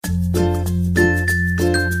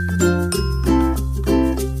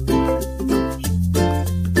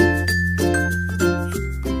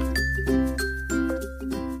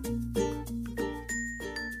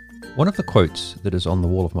One of the quotes that is on the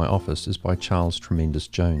wall of my office is by Charles Tremendous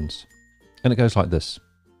Jones, and it goes like this: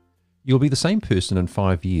 "You'll be the same person in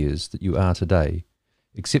 5 years that you are today,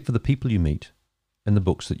 except for the people you meet and the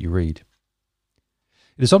books that you read."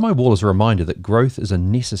 It is on my wall as a reminder that growth is a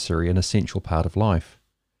necessary and essential part of life.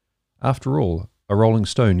 After all, a rolling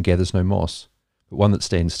stone gathers no moss, but one that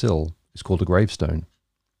stands still is called a gravestone.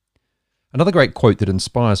 Another great quote that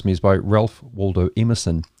inspires me is by Ralph Waldo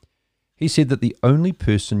Emerson. He said that the only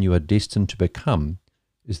person you are destined to become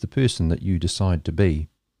is the person that you decide to be.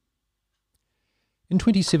 In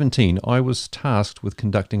 2017, I was tasked with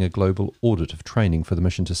conducting a global audit of training for the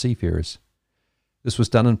mission to seafarers. This was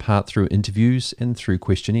done in part through interviews and through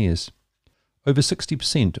questionnaires. Over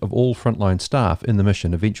 60% of all frontline staff in the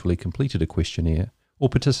mission eventually completed a questionnaire or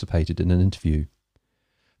participated in an interview.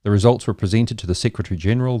 The results were presented to the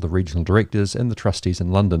Secretary-General, the regional directors and the trustees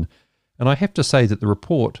in London, and I have to say that the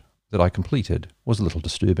report that I completed was a little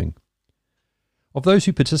disturbing. Of those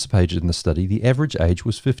who participated in the study, the average age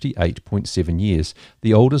was 58.7 years,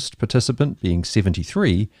 the oldest participant being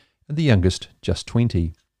 73 and the youngest just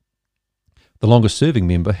 20. The longest serving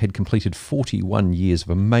member had completed 41 years of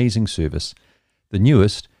amazing service. The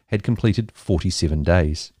newest had completed 47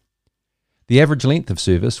 days. The average length of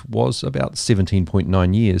service was about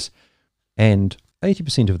 17.9 years, and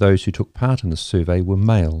 80% of those who took part in the survey were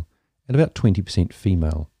male and about 20%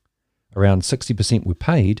 female. Around 60% were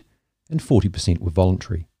paid and 40% were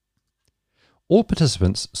voluntary. All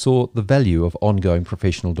participants saw the value of ongoing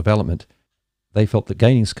professional development. They felt that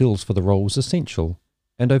gaining skills for the role was essential,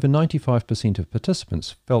 and over 95% of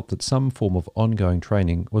participants felt that some form of ongoing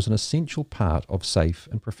training was an essential part of safe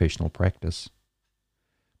and professional practice.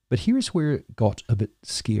 But here is where it got a bit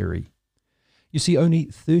scary. You see, only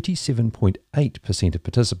 37.8% of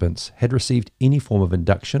participants had received any form of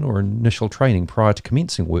induction or initial training prior to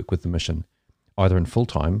commencing work with the mission, either in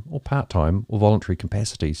full-time or part-time or voluntary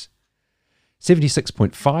capacities.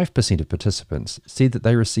 76.5% of participants said that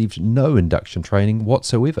they received no induction training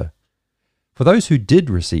whatsoever. For those who did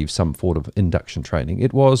receive some form of induction training,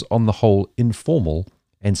 it was, on the whole, informal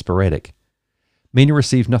and sporadic. Many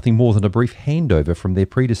received nothing more than a brief handover from their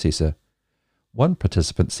predecessor. One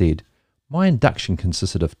participant said, "My induction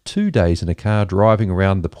consisted of 2 days in a car driving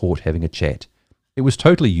around the port having a chat. It was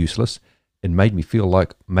totally useless and made me feel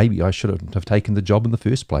like maybe I shouldn't have taken the job in the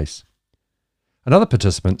first place." Another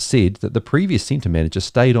participant said that the previous centre manager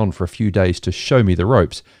stayed on for a few days to show me the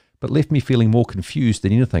ropes, but left me feeling more confused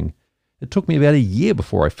than anything. It took me about a year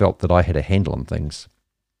before I felt that I had a handle on things.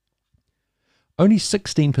 Only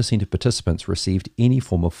 16% of participants received any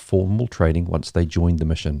form of formal training once they joined the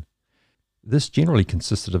mission. This generally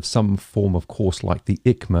consisted of some form of course like the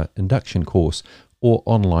ICMA induction course or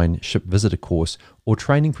online ship visitor course or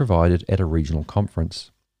training provided at a regional conference.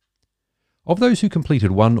 Of those who completed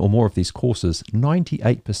one or more of these courses,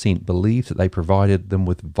 98% believed that they provided them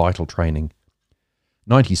with vital training.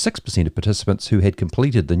 96% of participants who had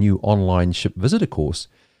completed the new online ship visitor course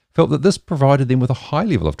felt that this provided them with a high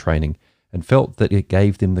level of training and felt that it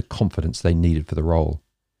gave them the confidence they needed for the role.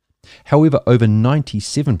 However, over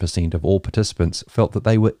 97% of all participants felt that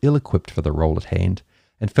they were ill-equipped for the role at hand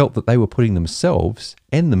and felt that they were putting themselves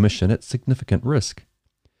and the mission at significant risk.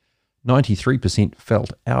 93%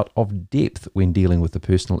 felt out of depth when dealing with the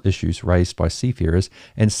personal issues raised by seafarers,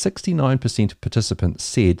 and 69% of participants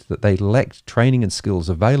said that they lacked training and skills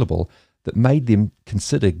available that made them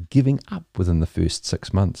consider giving up within the first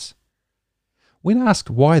 6 months. When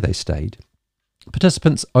asked why they stayed,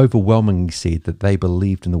 participants overwhelmingly said that they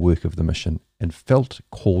believed in the work of the mission and felt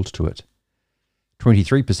called to it.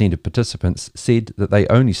 23% of participants said that they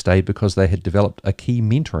only stayed because they had developed a key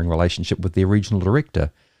mentoring relationship with their regional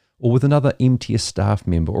director or with another MTS staff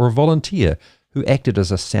member or a volunteer who acted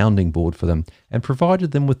as a sounding board for them and provided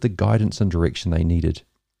them with the guidance and direction they needed.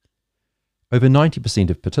 Over 90%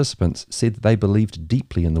 of participants said that they believed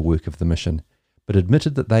deeply in the work of the mission, but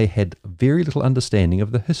admitted that they had very little understanding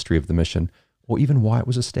of the history of the mission or even why it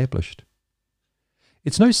was established.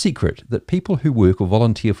 It's no secret that people who work or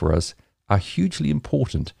volunteer for us are hugely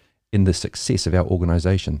important in the success of our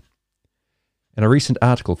organisation. In a recent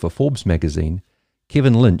article for Forbes magazine,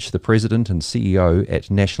 Kevin Lynch, the president and CEO at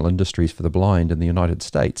National Industries for the Blind in the United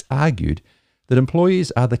States, argued that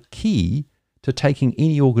employees are the key to taking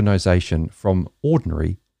any organisation from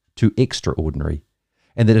ordinary to extraordinary,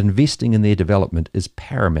 and that investing in their development is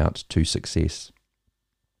paramount to success.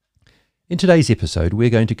 In today's episode, we're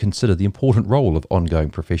going to consider the important role of ongoing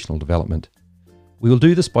professional development. We will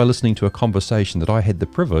do this by listening to a conversation that I had the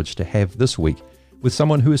privilege to have this week with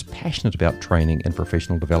someone who is passionate about training and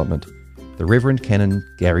professional development, the Reverend Canon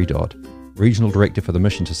Gary Dodd, Regional Director for the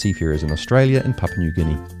Mission to Seafarers in Australia and Papua New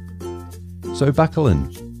Guinea. So buckle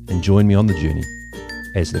in and join me on the journey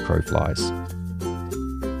as the crow flies.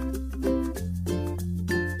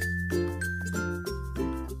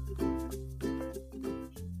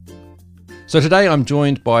 So today I'm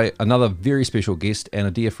joined by another very special guest and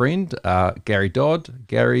a dear friend, Gary Dodd.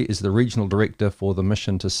 Gary is the Regional Director for the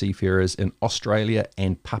Mission to Seafarers in Australia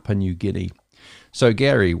and Papua New Guinea. So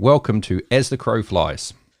Gary, welcome to As the Crow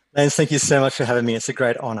Flies. Lance, thank you so much for having me. It's a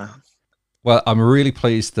great honour. Well, I'm really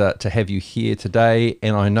pleased to have you here today,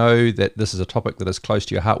 and I know that this is a topic that is close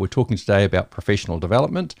to your heart. We're talking today about professional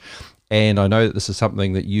development, and I know that this is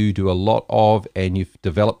something that you do a lot of, and you've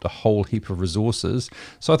developed a whole heap of resources.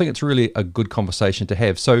 So I think it's really a good conversation to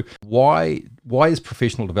have. So why is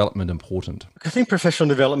professional development important? I think professional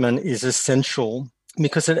development is essential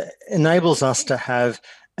because it enables us to have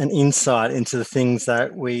an insight into the things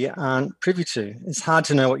that we aren't privy to. It's hard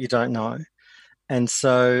to know what you don't know. And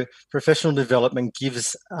so professional development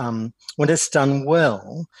gives, when it's done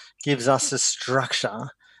well, gives us a structure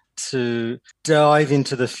to dive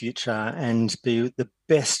into the future and be the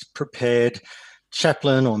best prepared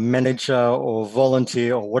chaplain or manager or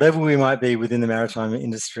volunteer or whatever we might be within the maritime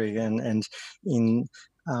industry and in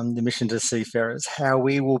the Mission to Seafarers, how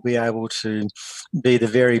we will be able to be the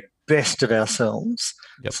very best of ourselves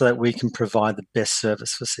so that we can provide the best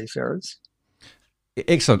service for seafarers.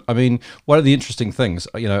 Excellent. I mean, one of the interesting things,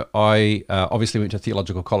 I obviously went to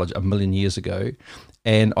theological college a million years ago,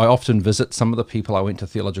 and I often visit some of the people I went to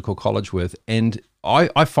theological college with, and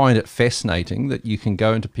I find it fascinating that you can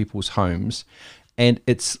go into people's homes, and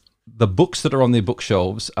it's the books that are on their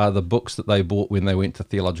bookshelves are the books that they bought when they went to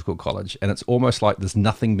theological college, and it's almost like there's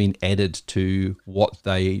nothing been added to what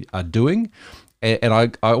they are doing. And I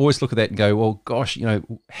always look at that and go, well, gosh,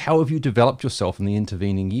 how have you developed yourself in the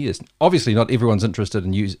intervening years? Obviously, not everyone's interested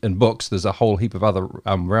in books. There's a whole heap of other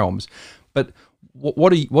realms. But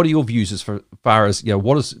what are your views as far as,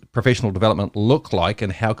 what does professional development look like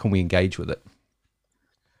and how can we engage with it?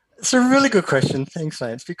 It's a really good question. Thanks,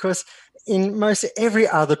 Lance, because in most every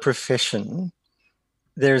other profession,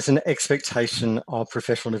 there's an expectation of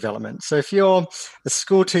professional development. So if you're a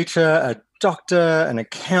school teacher, a doctor, an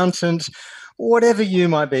accountant, whatever you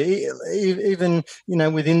might be, even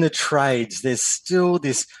within the trades, there's still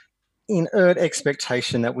this inert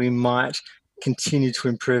expectation that we might continue to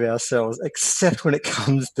improve ourselves, except when it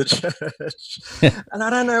comes to church. And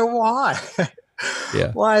I don't know why.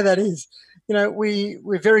 Why that is.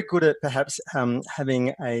 We're very good at perhaps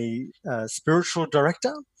having a spiritual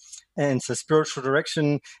director, and so spiritual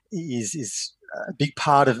direction is a big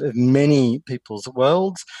part of many people's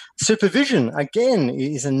worlds. Supervision, again,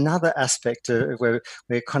 is another aspect of where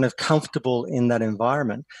we're kind of comfortable in that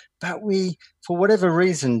environment. But we, for whatever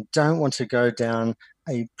reason, don't want to go down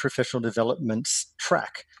a professional development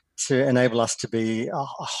track to enable us to be a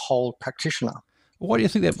whole practitioner. Why do you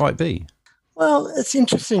think that might be? Well, it's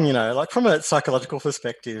interesting, like from a psychological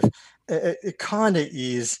perspective, it kind of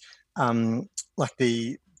is like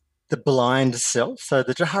the blind self. So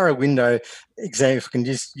the Johari window example, if I can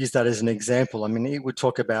just use that as an example, I mean, it would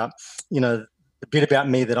talk about, the bit about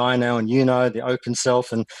me that I know and the open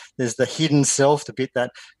self, and there's the hidden self, the bit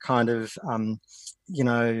that kind of,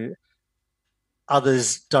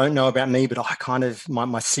 others don't know about me, but I kind of,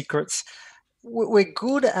 my secrets. We're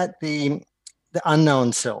good at the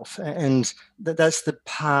unknown self, and that's the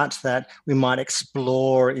part that we might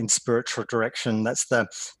explore in spiritual direction. That's the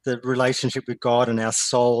relationship with God and our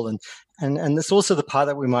soul, and it's also the part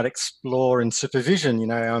that we might explore in supervision,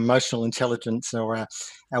 our emotional intelligence or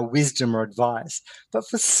our wisdom or advice. But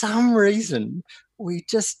for some reason, we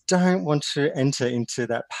just don't want to enter into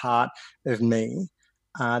that part of me.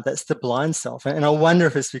 That's the blind self. And I wonder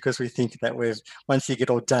if it's because we think that once you get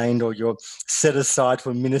ordained or you're set aside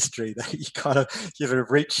for ministry, that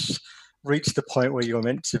you've reached the point where you're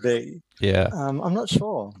meant to be. Yeah. I'm not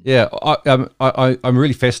sure. Yeah. I'm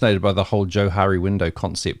really fascinated by the whole Johari window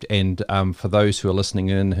concept. And for those who are listening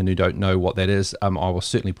in and who don't know what that is, I will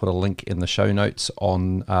certainly put a link in the show notes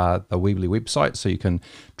on the Weebly website so you can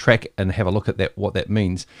track and have a look at what that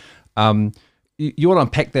means. You want to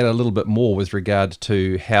unpack that a little bit more with regard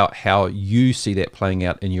to how you see that playing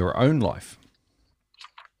out in your own life?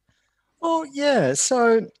 Oh, yeah.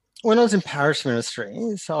 So when I was in parish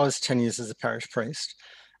ministry, so I was 10 years as a parish priest,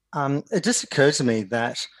 it just occurred to me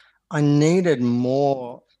that I needed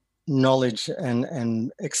more knowledge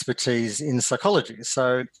and expertise in psychology.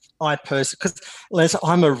 So I because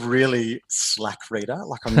I'm a really slack reader,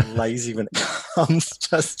 like I'm lazy when it comes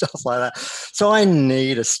to stuff like that. So I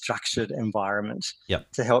need a structured environment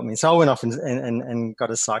to help me. So I went off and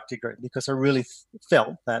got a psych degree because I really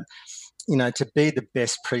felt that, to be the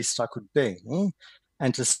best priest I could be,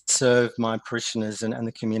 and to serve my parishioners and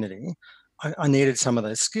the community, I needed some of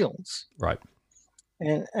those skills. Right.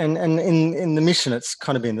 And in the mission, it's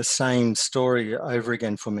kind of been the same story over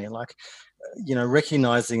again for me. Like,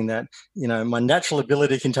 recognizing that, my natural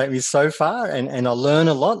ability can take me so far, and I learn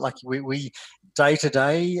a lot. Like we day to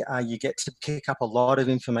day, you get to pick up a lot of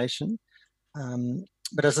information.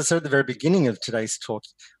 But as I said at the very beginning of today's talk,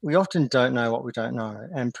 we often don't know what we don't know.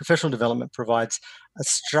 And professional development provides a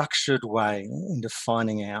structured way into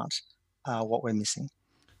finding out what we're missing.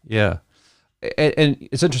 Yeah. And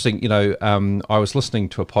it's interesting, I was listening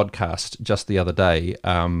to a podcast just the other day,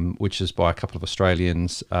 which is by a couple of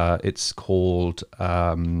Australians. It's called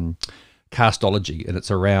Castology, and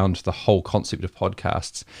it's around the whole concept of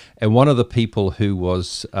podcasts. And one of the people who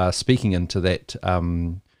was speaking into that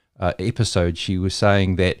episode, she was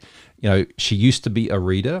saying that, she used to be a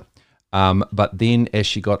reader, but then as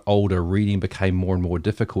she got older, reading became more and more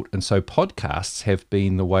difficult. And so podcasts have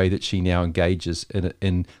been the way that she now engages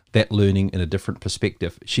in that learning in a different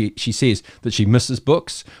perspective. She says that she misses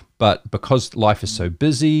books, but because life is so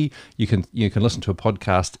busy, you can listen to a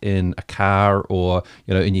podcast in a car or,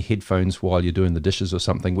 in your headphones while you're doing the dishes or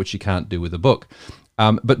something, which you can't do with a book.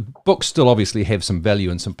 But books still obviously have some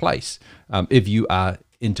value and some place if you are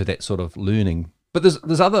into that sort of learning. But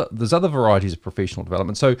there's other varieties of professional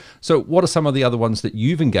development. So what are some of the other ones that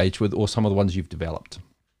you've engaged with, or some of the ones you've developed?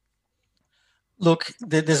 Look,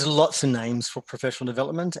 there's lots of names for professional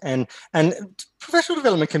development, and professional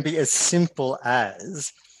development can be as simple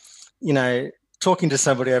as, talking to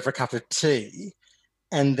somebody over a cup of tea,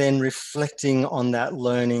 and then reflecting on that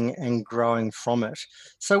learning and growing from it.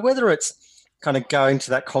 So whether it's kind of going to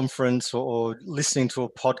that conference or listening to a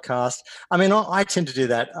podcast. I mean, I tend to do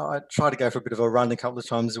that. I try to go for a bit of a run a couple of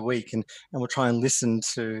times a week, and we'll try and listen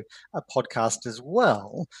to a podcast as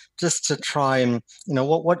well, just to try and,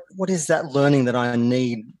 what is that learning that I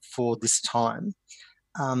need for this time?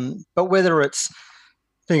 But whether it's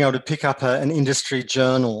being able to pick up an industry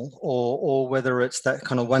journal, or whether it's that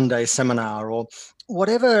kind of one-day seminar, or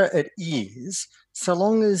whatever it is, so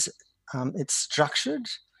long as it's structured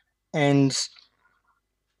and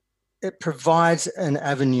it provides an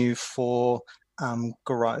avenue for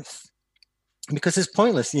growth. Because it's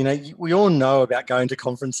pointless, we all know about going to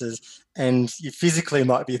conferences and you physically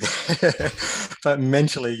might be there, but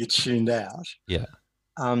mentally you're tuned out. Yeah.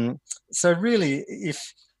 So really,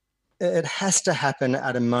 if it has to happen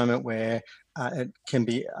at a moment where it can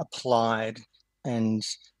be applied, and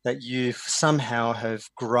that you somehow have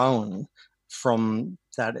grown from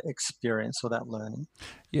that experience or that learning.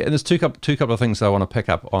 Yeah, and there's two couple of things I want to pick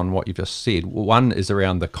up on what you just said. One is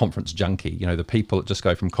around the conference junkie, the people that just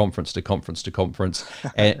go from conference to conference to conference,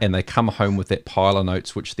 and they come home with that pile of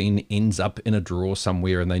notes, which then ends up in a drawer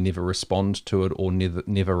somewhere, and they never respond to it or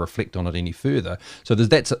never reflect on it any further. So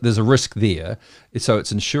there's a risk there. So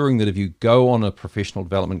it's ensuring that if you go on a professional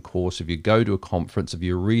development course, if you go to a conference, if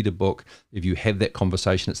you read a book, if you have that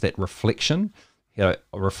conversation, it's that reflection.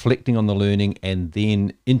 Reflecting on the learning and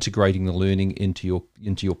then integrating the learning into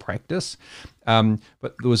your practice. But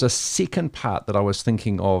there was a second part that I was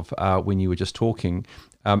thinking of when you were just talking,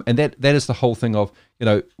 and that is the whole thing of,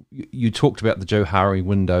 you talked about the Johari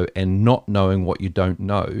window and not knowing what you don't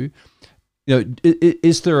know.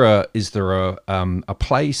 Is there a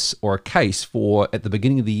place or a case for, at the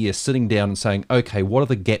beginning of the year, sitting down and saying, okay, what are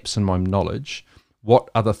the gaps in my knowledge?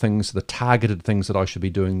 What are the targeted things that I should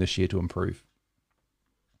be doing this year to improve?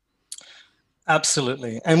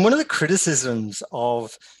 Absolutely. And one of the criticisms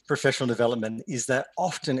of professional development is that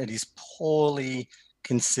often it is poorly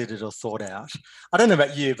considered or thought out. I don't know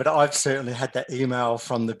about you, but I've certainly had that email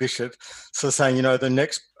from the bishop saying, the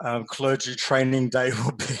next clergy training day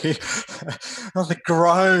will be the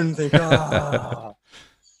groan thing. Oh.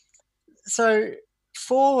 So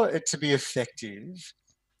for it to be effective,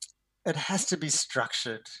 it has to be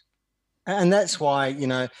structured. And that's why,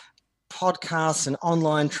 podcasts and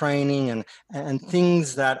online training and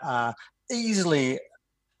things that are easily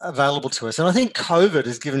available to us. And I think COVID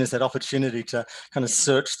has given us that opportunity to kind of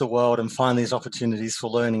search the world and find these opportunities for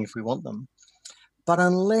learning if we want them. But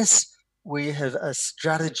unless we have a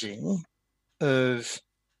strategy of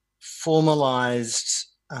formalized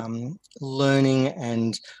learning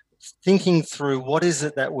and thinking through what is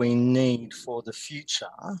it that we need for the future,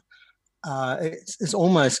 it's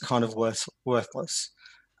almost kind of worthless.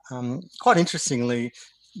 Quite interestingly,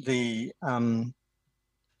 the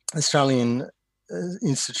Australian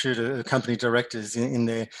Institute of Company Directors in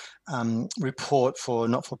their report for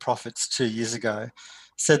not-for-profits 2 years ago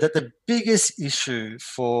said that the biggest issue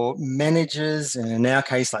for managers, and in our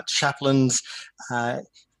case like chaplains,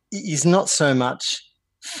 is not so much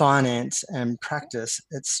finance and practice,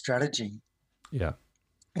 it's strategy. Yeah.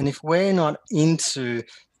 And if we're not into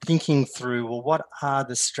thinking through, well, what are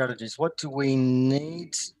the strategies? What do we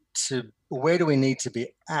need to, where do we need to be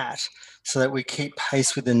at so that we keep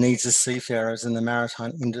pace with the needs of seafarers in the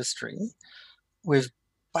maritime industry? We're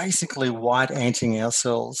basically white anting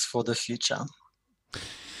ourselves for the future.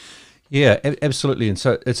 Yeah, absolutely. And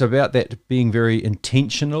so it's about that being very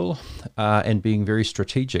intentional and being very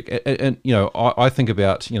strategic. And you know, I think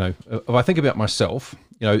about, you know, if I think about myself,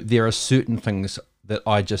 you know, there are certain things that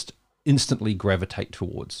I just instantly gravitate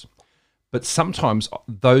towards. But sometimes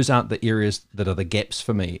those aren't the areas that are the gaps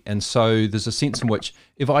for me. And so there's a sense in which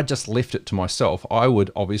if I just left it to myself, I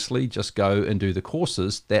would obviously just go and do the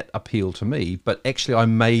courses that appeal to me. But actually, I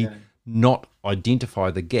may not identify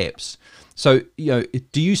the gaps. So, you know,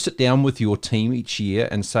 do you sit down with your team each year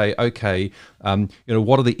and say, okay, you know,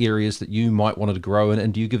 what are the areas that you might want to grow in?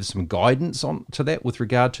 And do you give some guidance on to that with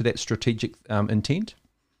regard to that strategic intent?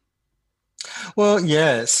 Well,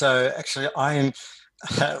 yeah. So actually, I am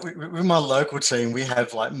with my local team. We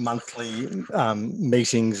have like monthly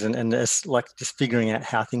meetings and it's like just figuring out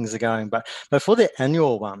how things are going. But for the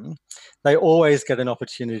annual one, they always get an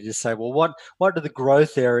opportunity to say, well, what are the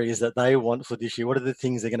growth areas that they want for this year? What are the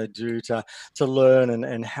things they're going to do to learn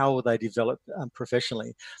and how will they develop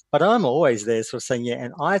professionally? But I'm always there sort of saying, yeah,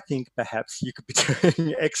 and I think perhaps you could be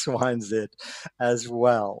doing X, Y, and Z as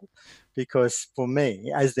well. Because for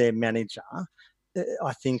me, as their manager,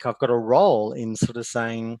 I think I've got a role in sort of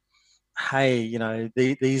saying, hey, you know,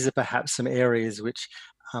 these are perhaps some areas which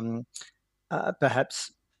um,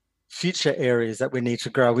 perhaps future areas that we need to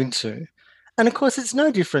grow into. And of course, it's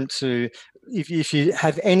no different to if you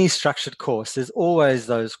have any structured course, there's always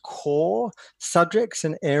those core subjects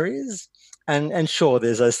and areas. And sure,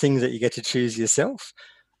 there's those things that you get to choose yourself,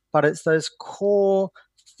 but it's those core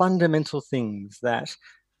fundamental things that,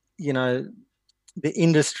 you know, the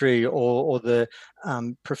industry or the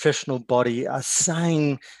professional body are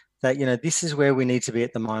saying that, you know, this is where we need to be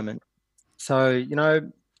at the moment. So, you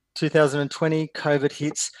know, 2020, COVID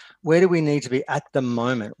hits. Where do we need to be at the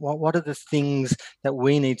moment? What are the things that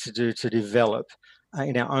we need to do to develop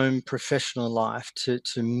in our own professional life to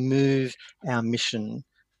move our mission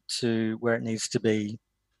to where it needs to be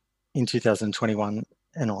in 2021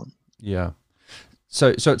 and on? Yeah. So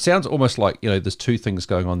it sounds almost like, you know, there's two things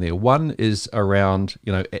going on there. One is around,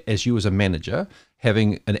 you know, as you as a manager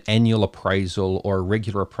having an annual appraisal or a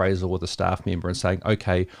regular appraisal with a staff member and saying,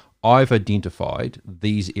 okay, I've identified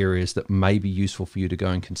these areas that may be useful for you to go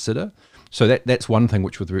and consider. So that's one thing,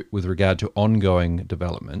 which with regard to ongoing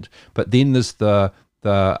development. But then there's the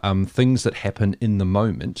things that happen in the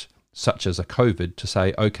moment, such as a COVID, to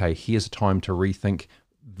say, okay, here's a time to rethink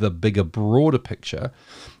the bigger, broader picture.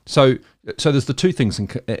 So there's the two things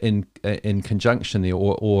in conjunction there,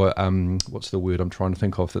 or what's the word I'm trying to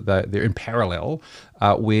think of, that they're in parallel,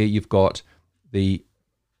 where you've got the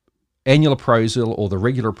annual appraisal or the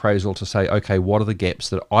regular appraisal to say, okay, what are the gaps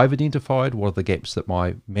that I've identified? What are the gaps that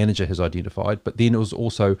my manager has identified? But then it was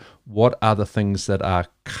also, what are the things that are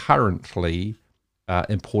currently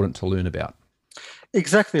important to learn about?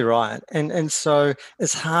 Exactly right. And so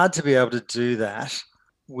it's hard to be able to do that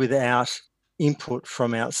without input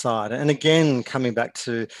from outside. And again, coming back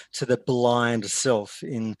to the blind self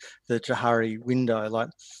in the Johari window, like,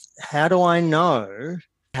 how do I know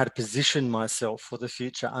how to position myself for the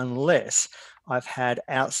future unless I've had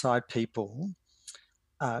outside people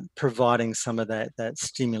providing some of that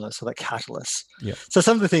stimulus or that catalyst? Yeah. So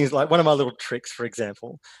some of the things, like one of my little tricks, for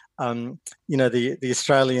example, you know, the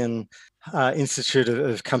Australian Institute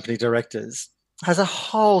of Company Directors has a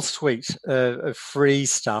whole suite of free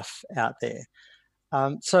stuff out there.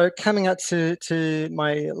 So coming up to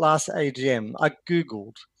my last AGM, I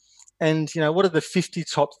Googled, and, you know, what are the 50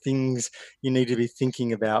 top things you need to be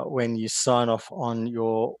thinking about when you sign off on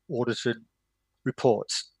your audited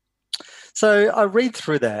reports? So I read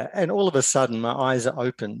through that, and all of a sudden my eyes are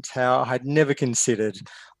opened, how I had never considered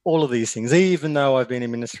all of these things, even though I've been a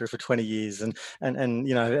minister for 20 years and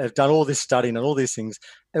you know, have done all this studying and all these things.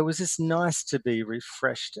 It was just nice to be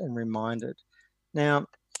refreshed and reminded. Now,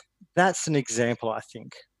 that's an example, I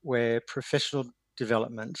think, where professional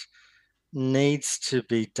development needs to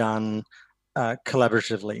be done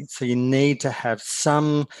collaboratively. So you need to have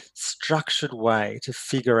some structured way to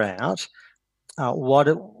figure out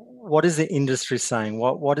what is the industry saying?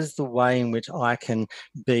 What is the way in which I can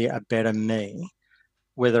be a better me,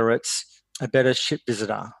 whether it's a better ship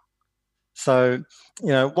visitor? So,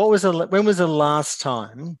 you know, when was the last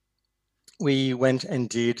time we went and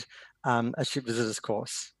did a ship visitors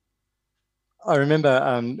course? I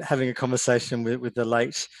remember having a conversation with the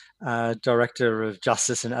late Director of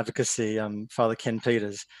Justice and Advocacy, Father Ken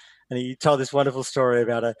Peters, and he told this wonderful story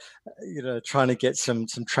about trying to get some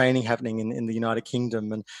training happening in the United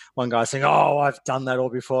Kingdom, and one guy saying, "Oh, I've done that all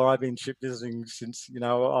before. I've been ship visiting since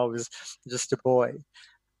I was just a boy,"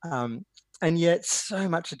 and yet so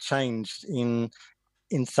much had changed in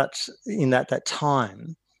that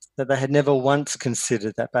time that they had never once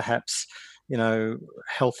considered that perhaps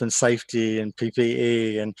health and safety and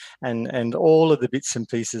PPE and all of the bits and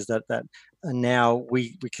pieces that now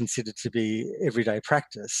we consider to be everyday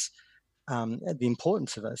practice, the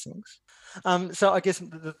importance of those things. So I guess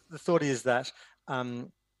the thought is that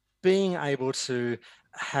being able to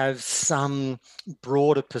have some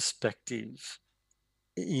broader perspective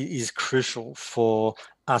is crucial for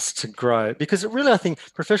us to grow, because really I think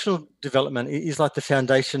professional development is like the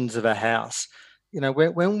foundations of a house.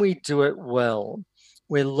 When we do it well,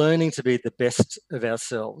 we're learning to be the best of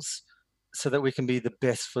ourselves so that we can be the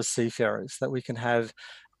best for seafarers, that we can have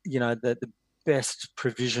the best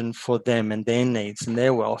provision for them and their needs and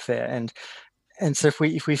their welfare. And so if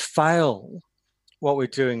we fail, what we're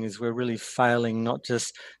doing is we're really failing not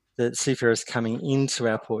just the seafarers coming into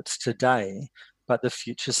our ports today, but the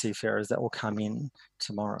future seafarers that will come in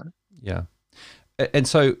tomorrow. Yeah. And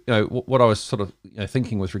so, what I was sort of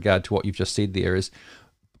thinking with regard to what you've just said there is,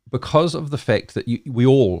 because of the fact that we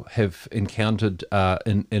all have encountered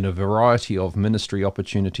in a variety of ministry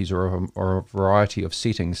opportunities or a variety of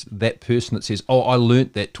settings, that person that says, "Oh, I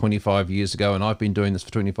learnt that 25 years ago and I've been doing this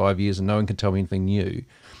for 25 years and no one can tell me anything new."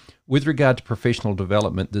 With regard to professional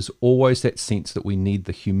development, there's always that sense that we need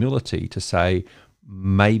the humility to say,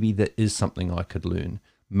 maybe there is something I could learn.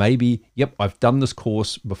 Maybe, yep, I've done this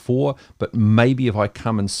course before, but maybe if I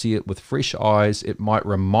come and see it with fresh eyes, it might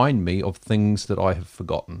remind me of things that I have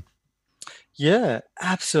forgotten. Yeah,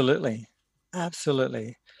 absolutely.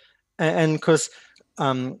 Absolutely. And because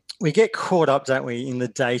we get caught up, don't we, in the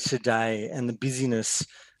day-to-day and the busyness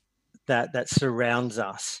that surrounds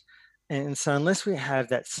us. And so unless we have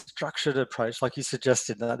that structured approach, like you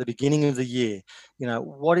suggested at the beginning of the year,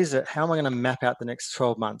 what is it? How am I going to map out the next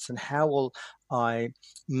 12 months? And how will I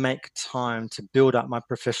make time to build up my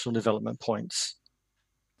professional development points?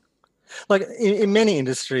 Like in many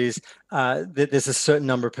industries, there's a certain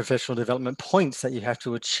number of professional development points that you have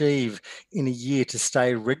to achieve in a year to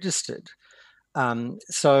stay registered.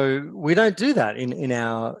 So we don't do that in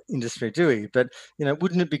our industry, do we? But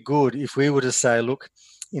wouldn't it be good if we were to say, look,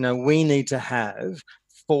 we need to have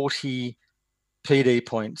 40 PD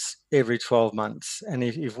points every 12 months, and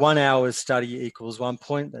if 1 hour's study equals 1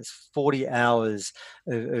 point, that's 40 hours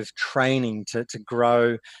of training to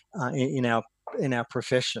grow in our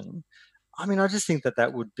profession. I mean, I just think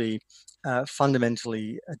that would be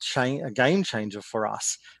fundamentally a game changer for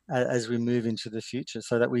us as we move into the future,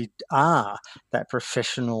 so that we are that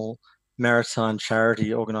professional maritime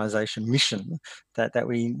charity organisation mission that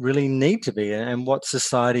we really need to be, and what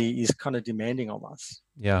society is kind of demanding of us.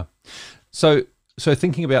 Yeah. So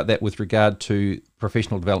thinking about that with regard to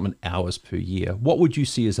professional development hours per year, what would you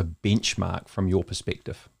see as a benchmark from your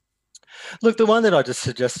perspective? Look, the one that I just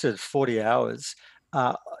suggested, 40 hours,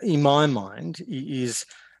 in my mind, is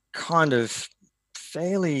kind of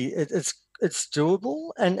fairly, it's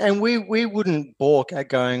doable, and we wouldn't balk at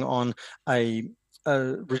going on a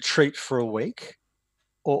retreat for a week,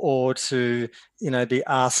 or to be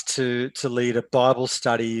asked to lead a Bible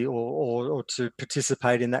study, or to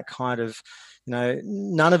participate in that kind of,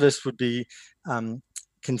 none of us would be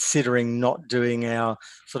considering not doing our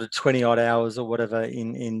sort of 20 odd hours or whatever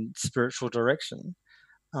in spiritual direction.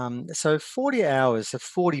 So 40 hours, so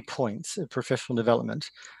 40 points of professional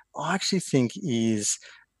development, I actually think is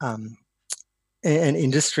an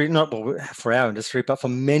industry, not for our industry, but for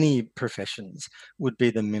many professions, would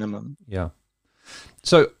be the minimum. Yeah.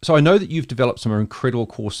 So I know that you've developed some incredible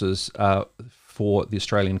courses for the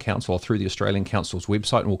Australian Council, or through the Australian Council's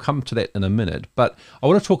website, and we'll come to that in a minute. But I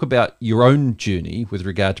want to talk about your own journey with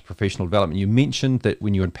regard to professional development. You mentioned that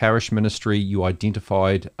when you were in parish ministry, you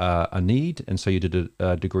identified a need, and so you did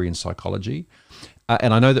a degree in psychology.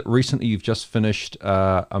 And I know that recently you've just finished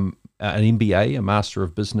an MBA, a Master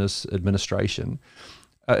of Business Administration,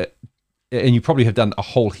 and you probably have done a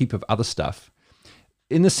whole heap of other stuff.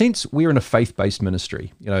 In the sense, we're in a faith-based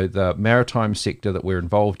ministry. The maritime sector that we're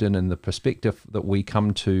involved in, and the perspective that we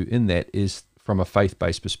come to in that is from a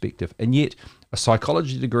faith-based perspective. And yet a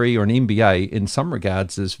psychology degree or an MBA in some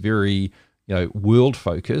regards is very,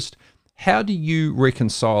 world-focused. How do you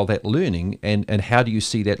reconcile that learning, and how do you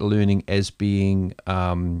see that learning as being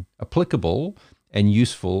applicable and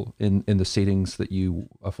useful in the settings that you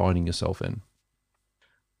are finding yourself in?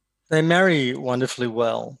 They marry wonderfully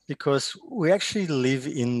well because we actually live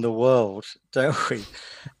in the world, don't we?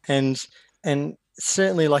 And and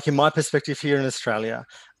certainly, like in my perspective here in Australia,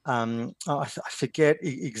 I forget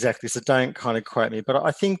exactly, so don't kind of quote me, but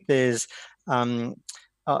I think there's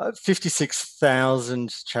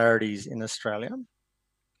 56,000 charities in Australia.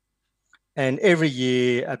 And every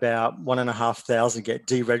year, about 1,500 get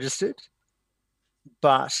deregistered.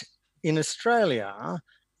 But in Australia,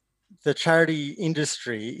 the charity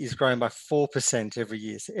industry is growing by 4% every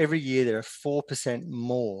year. So every year there are 4%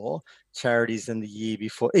 more charities than the year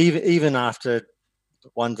before, even after the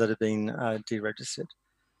ones that have been deregistered.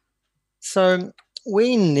 So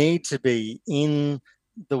we need to be in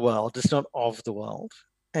the world, just not of the world.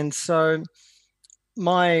 And so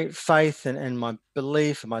my faith and my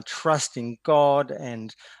belief and my trust in God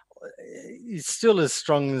and is still as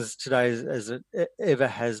strong as today as it ever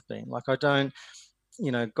has been. Like I don't,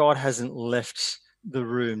 God hasn't left the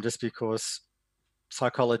room just because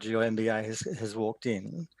psychology or MBA has walked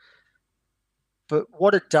in. But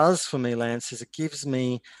what it does for me, Lance, is it gives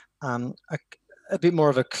me a bit more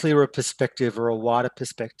of a clearer perspective or a wider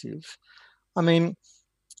perspective. I mean,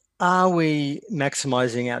 are we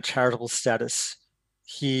maximizing our charitable status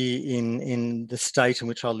here in the state in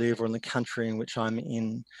which I live or in the country in which I'm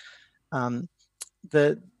in?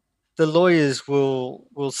 The lawyers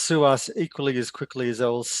will sue us equally as quickly as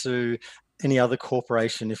they'll sue any other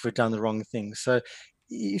corporation if we've done the wrong thing. So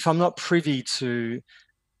if I'm not privy to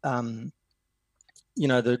the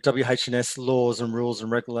WHS laws and rules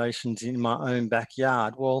and regulations in my own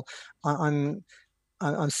backyard, well, I'm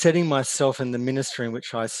setting myself and the ministry in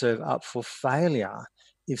which I serve up for failure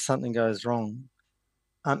if something goes wrong.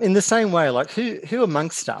 In the same way, like who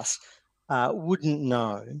amongst us wouldn't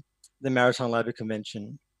know the Maritime Labour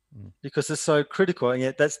Convention because it's so critical, and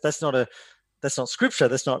yet that's not scripture,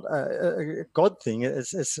 that's not a God thing.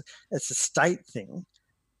 It's a state thing,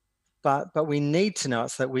 but we need to know it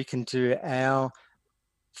so that we can do our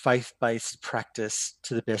faith-based practice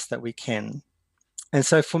to the best that we can. And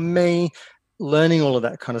so for me, learning all of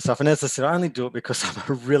that kind of stuff, and as I said, I only do it because I'm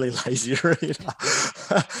a really lazy reader.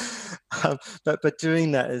 But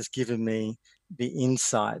doing that has given me the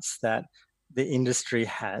insights that the industry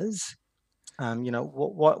has.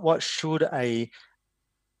 What should a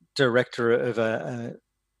director of a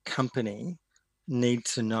company need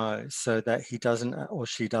to know so that he doesn't or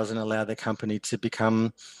she doesn't allow their company to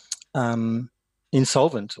become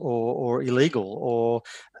insolvent or illegal or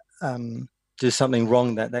do something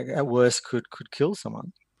wrong that at worst could kill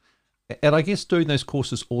someone. And I guess doing those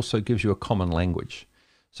courses also gives you a common language,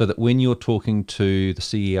 so that when you're talking to the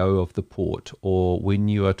CEO of the port or when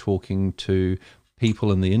you are talking to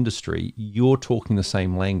people in the industry, you're talking the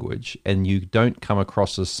same language and you don't come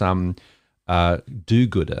across as some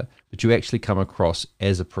do-gooder, but you actually come across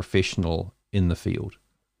as a professional in the field.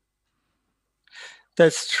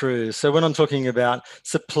 That's true. So when I'm talking about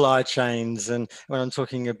supply chains and when I'm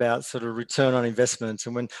talking about sort of return on investments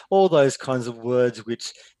and when all those kinds of words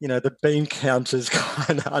which, the bean counters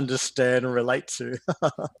kind of understand and relate to,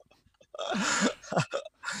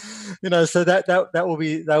 so that will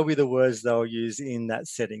be the words they'll use in that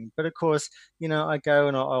setting. But of course, I go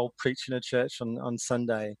and I'll preach in a church on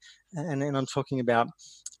Sunday and I'm talking about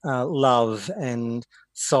love and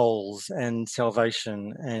souls and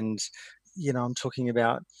salvation and I'm talking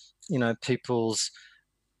about people's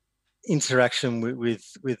interaction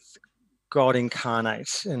with God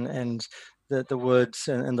incarnate and the words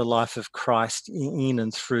and the life of Christ in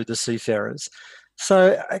and through the seafarers.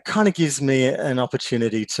 So it kind of gives me an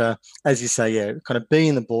opportunity to, as you say, kind of be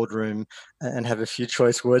in the boardroom and have a few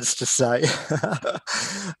choice words to say,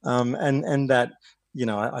 and that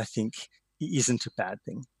I think isn't a bad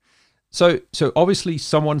thing. So obviously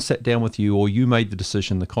someone sat down with you or you made the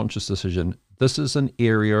decision, the conscious decision, this is an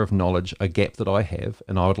area of knowledge, a gap that I have,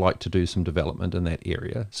 and I would like to do some development in that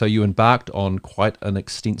area. So you embarked on quite an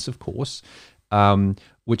extensive course,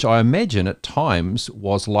 which I imagine at times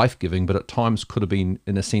was life-giving, but at times could have been,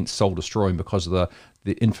 in a sense, soul-destroying because of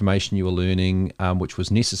the information you were learning, which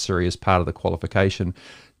was necessary as part of the qualification.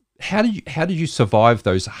 How did you survive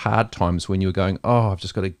those hard times when you were going, oh, I've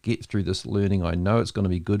just got to get through this learning. I know it's going to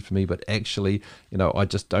be good for me, but actually, I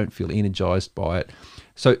just don't feel energized by it.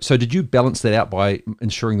 So did you balance that out by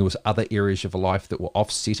ensuring there was other areas of life that were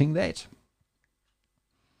offsetting that?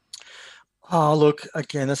 Oh, look,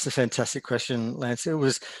 again, that's a fantastic question, Lance. It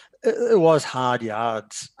was hard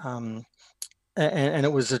yards. And and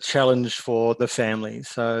it was a challenge for the family.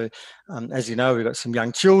 So, as you know, we've got some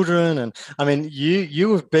young children, and I mean,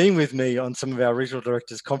 you have been with me on some of our regional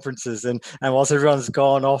directors conferences, and whilst everyone's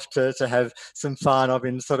gone off to have some fun, I've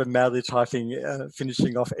been sort of madly typing,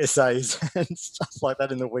 finishing off essays and stuff like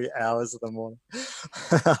that in the wee hours of the morning.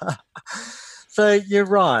 So you're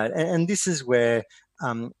right, and this is where,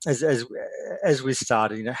 as we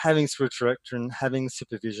started, you know, having spiritual director and having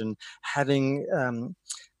supervision, having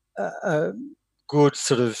good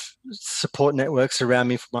sort of support networks around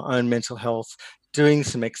me for my own mental health, doing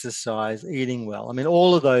some exercise, eating well. I mean,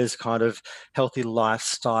 all of those kind of healthy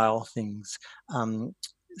lifestyle things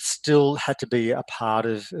still had to be a part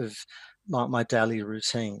of my daily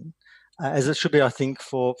routine, as it should be, I think,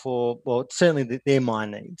 for well, certainly their my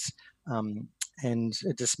needs. And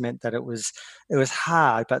it just meant that it was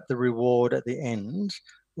hard, but the reward at the end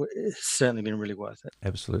has certainly been really worth it.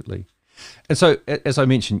 Absolutely. And so, as I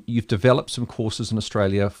mentioned, you've developed some courses in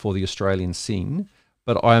Australia for the Australian scene,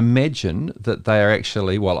 but I imagine that they are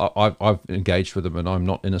actually, well, I've engaged with them and I'm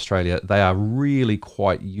not in Australia, they are really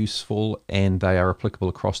quite useful and they are applicable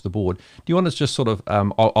across the board. Do you want to just sort of,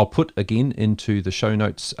 I'll put again into the show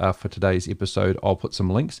notes for today's episode, I'll put some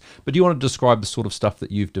links, but do you want to describe the sort of stuff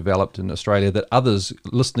that you've developed in Australia that others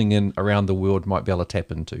listening in around the world might be able to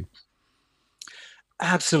tap into?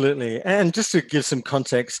 Absolutely. And just to give some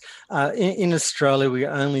context, in Australia, we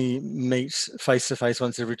only meet face-to-face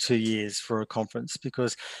once every 2 years for a conference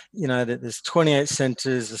because, you know, there's 28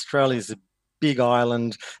 centres. Australia is a big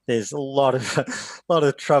island. There's a lot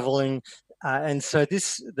of travelling. And so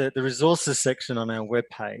the resources section on our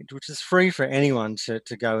webpage, which is free for anyone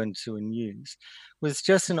to go into and use, was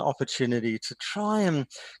just an opportunity to try and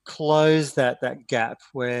close that gap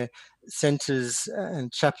where centres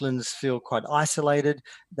and chaplains feel quite isolated.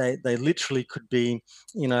 They literally could be,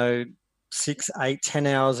 you know, 6, 8, 10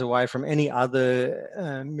 hours away from any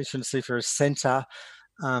other mission seafarers centre,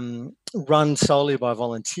 run solely by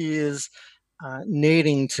volunteers,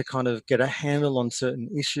 needing to kind of get a handle on certain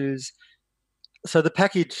issues. So the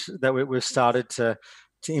package that we've started to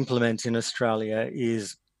implement in Australia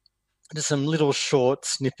is just some little short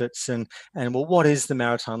snippets and well, what is the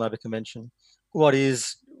Maritime Labour Convention? What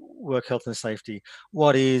is work health and safety?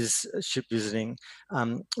 What is ship visiting?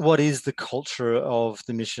 What is the culture of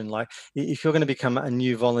the mission? Like, if you're going to become a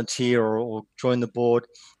new volunteer or join the board,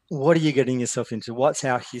 what are you getting yourself into? What's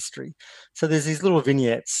our history? So there's these little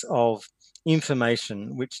vignettes of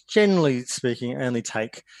information, which generally speaking only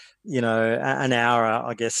take, you know, an hour,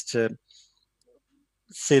 I guess, to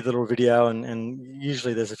see the little video, and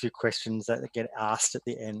usually there's a few questions that get asked at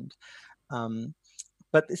the end.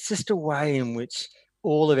 But it's just a way in which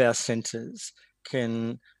all of our centres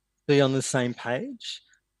can be on the same page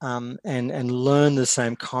and learn the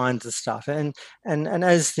same kinds of stuff. And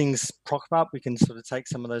as things prop up, we can sort of take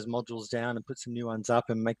some of those modules down and put some new ones up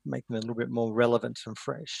and make them a little bit more relevant and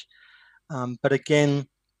fresh. But again,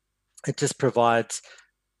 it just provides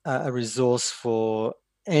a resource for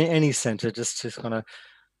any centre just to kind of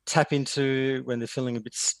tap into when they're feeling a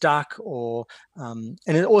bit stuck, or and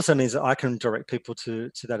it also means that I can direct people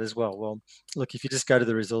to that as well. Well, look, if you just go to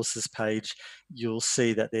the resources page, you'll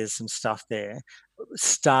see that there's some stuff there.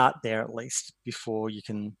 Start there at least before you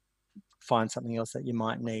can find something else that you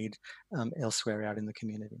might need elsewhere out in the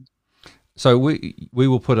community. So we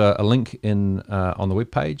will put a link in on the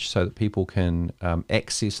webpage so that people can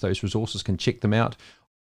access those resources, can check them out.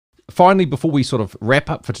 Finally, before we sort of wrap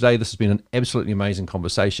up for today, this has been an absolutely amazing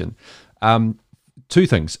conversation. Two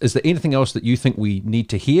things. Is there anything else that you think we need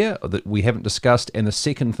to hear or that we haven't discussed? And the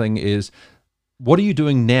second thing is, what are you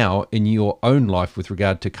doing now in your own life with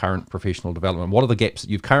regard to current professional development? What are the gaps that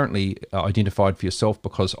you've currently identified for yourself?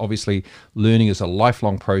 Because obviously learning is a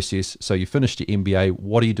lifelong process. So you finished your MBA.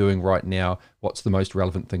 What are you doing right now? What's the most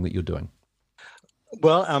relevant thing that you're doing?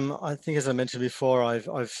 Well, I think, as I mentioned before,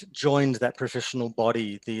 I've joined that professional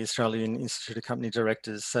body, the Australian Institute of Company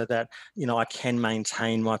Directors, so that, you know, I can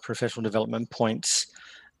maintain my professional development points.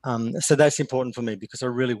 So that's important for me because I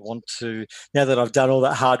really want to, now that I've done all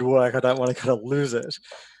that hard work, I don't want to kind of lose it.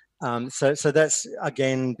 So that's,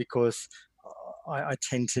 again, because I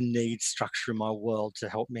tend to need structure in my world to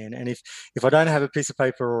help me. And if I don't have a piece of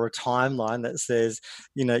paper or a timeline that says,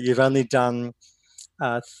 you know, you've only done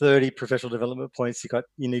 30 professional development points,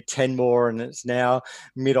 you need 10 more, and it's now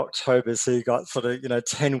mid-October, so you got sort of, you know,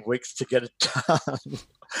 10 weeks to get it done.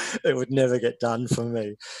 It would never get done for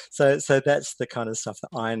me. So that's the kind of stuff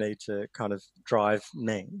that I need to kind of drive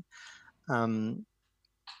me. And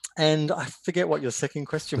I forget what your second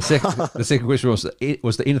question was. The second question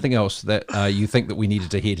was there anything else that you think that we needed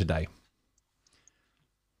to hear today?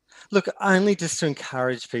 Look, only just to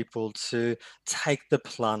encourage people to take the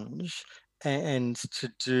plunge and to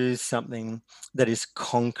do something that is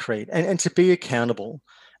concrete and to be accountable.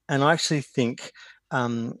 And I actually think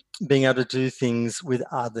being able to do things with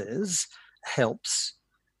others helps.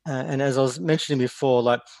 And as I was mentioning before,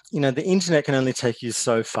 like, the internet can only take you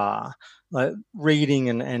so far. Like reading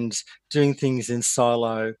and doing things in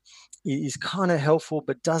silo is kind of helpful,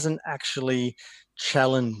 but doesn't actually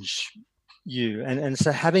challenge you. And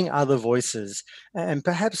so having other voices, and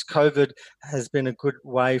perhaps COVID has been a good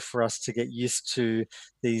way for us to get used to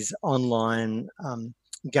these online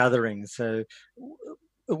gatherings. So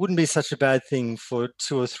it wouldn't be such a bad thing for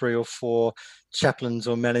 2 or 3 or 4 chaplains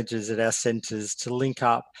or managers at our centres to link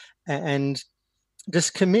up and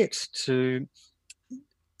just commit to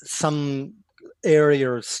some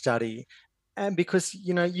area of study. And because,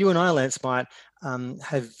 you and I, Lance, might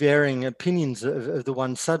have varying opinions of the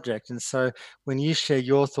one subject. And so when you share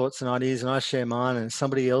your thoughts and ideas and I share mine and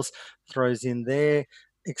somebody else throws in their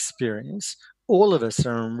experience, all of us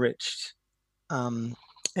are enriched. And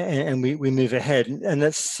we move ahead. And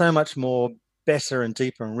that's so much more better and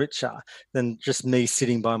deeper and richer than just me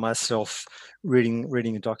sitting by myself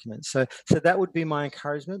reading a document. So that would be my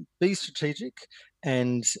encouragement. Be strategic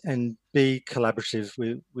and be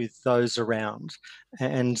collaborative with those around.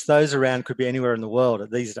 And those around could be anywhere in the world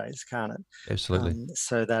these days, can't it? Absolutely.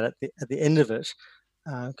 So that at the end of it,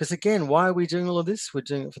 because again, why are we doing all of this? We're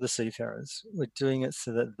doing it for the seafarers. We're doing it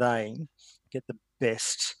so that they get the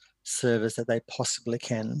best service that they possibly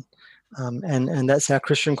can. And that's our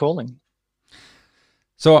Christian calling.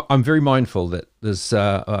 So I'm very mindful that there's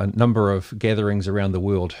a number of gatherings around the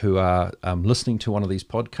world who are listening to one of these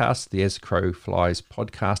podcasts, the As the Crow Flies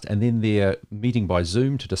podcast, and then they're meeting by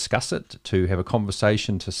Zoom to discuss it, to have a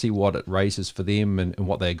conversation, to see what it raises for them and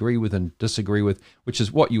what they agree with and disagree with, which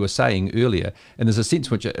is what you were saying earlier. And there's a sense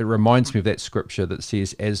in which it reminds me of that scripture that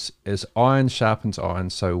says, as iron sharpens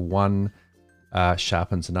iron, so one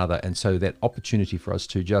sharpens another. And so that opportunity for us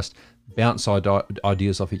to just bounce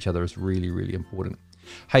ideas off each other is really, really important.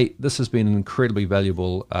 Hey, this has been an incredibly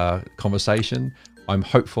valuable conversation. I'm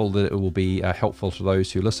hopeful that it will be helpful to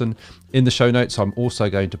those who listen. In the show notes, I'm also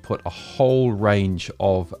going to put a whole range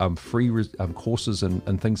of free courses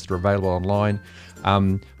and things that are available online.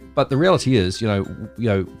 But the reality is,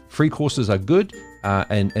 free courses are good,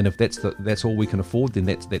 and if that's all we can afford, then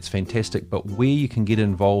that's fantastic. But where you can get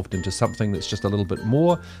involved into something that's just a little bit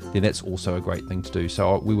more, then that's also a great thing to do.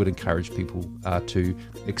 So we would encourage people to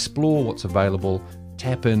explore what's available,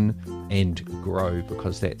 tap in and grow,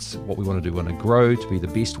 because that's what we want to do. We want to grow to be the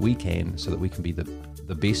best we can so that we can be the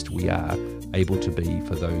best we are able to be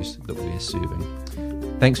for those that we're serving.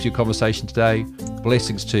 Thanks for your conversation today.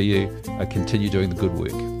 Blessings to you. Continue doing the good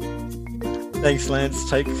work. Thanks, Lance.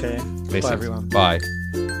 Take care. Blessings. Bye, everyone. Bye.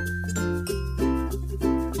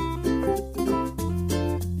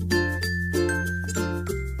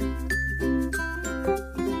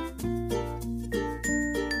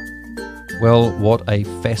 Well, what a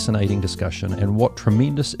fascinating discussion, and what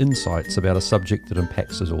tremendous insights about a subject that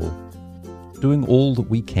impacts us all. Doing all that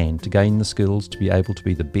we can to gain the skills to be able to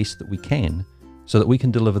be the best that we can, so that we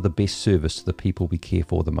can deliver the best service to the people we care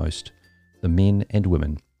for the most, the men and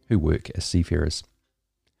women who work as seafarers.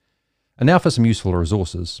 And now for some useful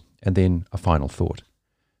resources, and then a final thought.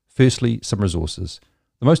 Firstly, some resources.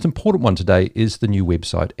 The most important one today is the new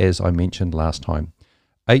website, as I mentioned last time,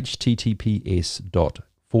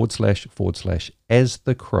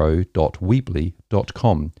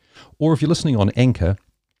 https://asthecrow.weebly.com. Or if you're listening on Anchor,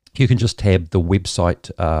 you can just tab the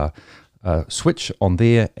website switch on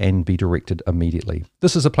there and be directed immediately.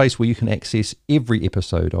 This is a place where you can access every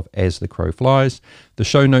episode of As the Crow Flies, the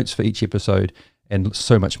show notes for each episode, and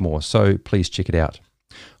so much more. So please check it out.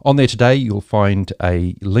 On there today, you'll find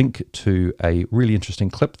a link to a really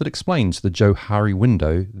interesting clip that explains the Johari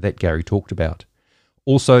window that Gary talked about.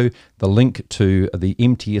 Also, the link to the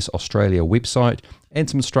MTS Australia website and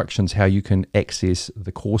some instructions how you can access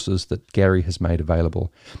the courses that Gary has made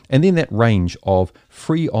available. And then that range of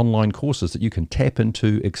free online courses that you can tap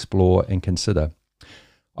into, explore, and consider.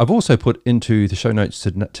 I've also put into the show notes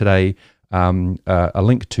today a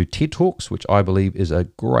link to TED Talks, which I believe is a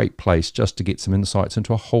great place just to get some insights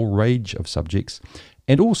into a whole range of subjects.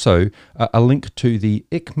 And also a link to the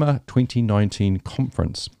ICMA 2019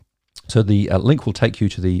 conference. So the link will take you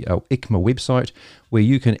to the ICMA website, where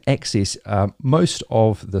you can access most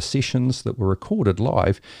of the sessions that were recorded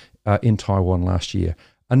live in Taiwan last year.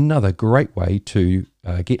 Another great way to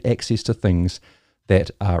get access to things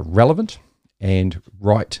that are relevant and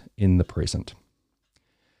right in the present.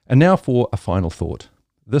 And now for a final thought.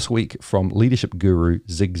 This week from leadership guru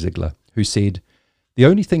Zig Ziglar, who said, The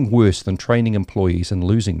only thing worse than training employees and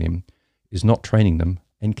losing them is not training them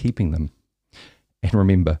and keeping them. And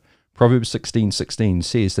remember, Proverbs 16:16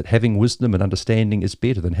 says that having wisdom and understanding is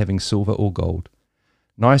better than having silver or gold.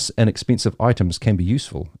 Nice and expensive items can be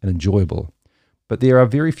useful and enjoyable, but there are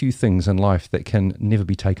very few things in life that can never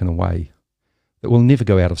be taken away, that will never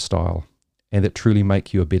go out of style, and that truly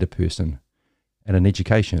make you a better person. And an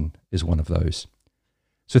education is one of those.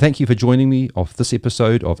 So thank you for joining me off this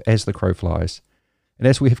episode of As the Crow Flies. And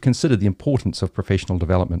as we have considered the importance of professional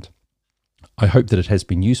development, I hope that it has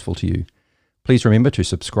been useful to you. Please remember to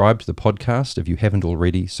subscribe to the podcast if you haven't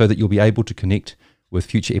already, so that you'll be able to connect with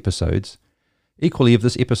future episodes. Equally, if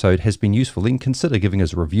this episode has been useful, then consider giving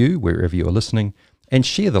us a review wherever you are listening, and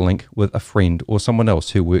share the link with a friend or someone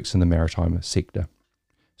else who works in the maritime sector.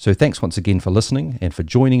 So thanks once again for listening and for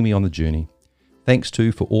joining me on the journey. Thanks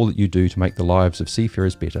too for all that you do to make the lives of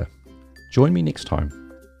seafarers better. Join me next time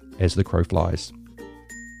as the Crow Flies.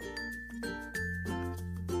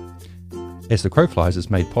 As the Crow Flies is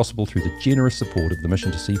made possible through the generous support of the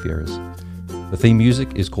Mission to Seafarers. The theme music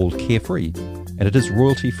is called Carefree, and it is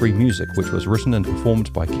royalty-free music which was written and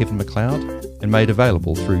performed by Kevin MacLeod and made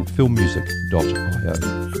available through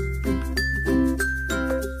filmmusic.io.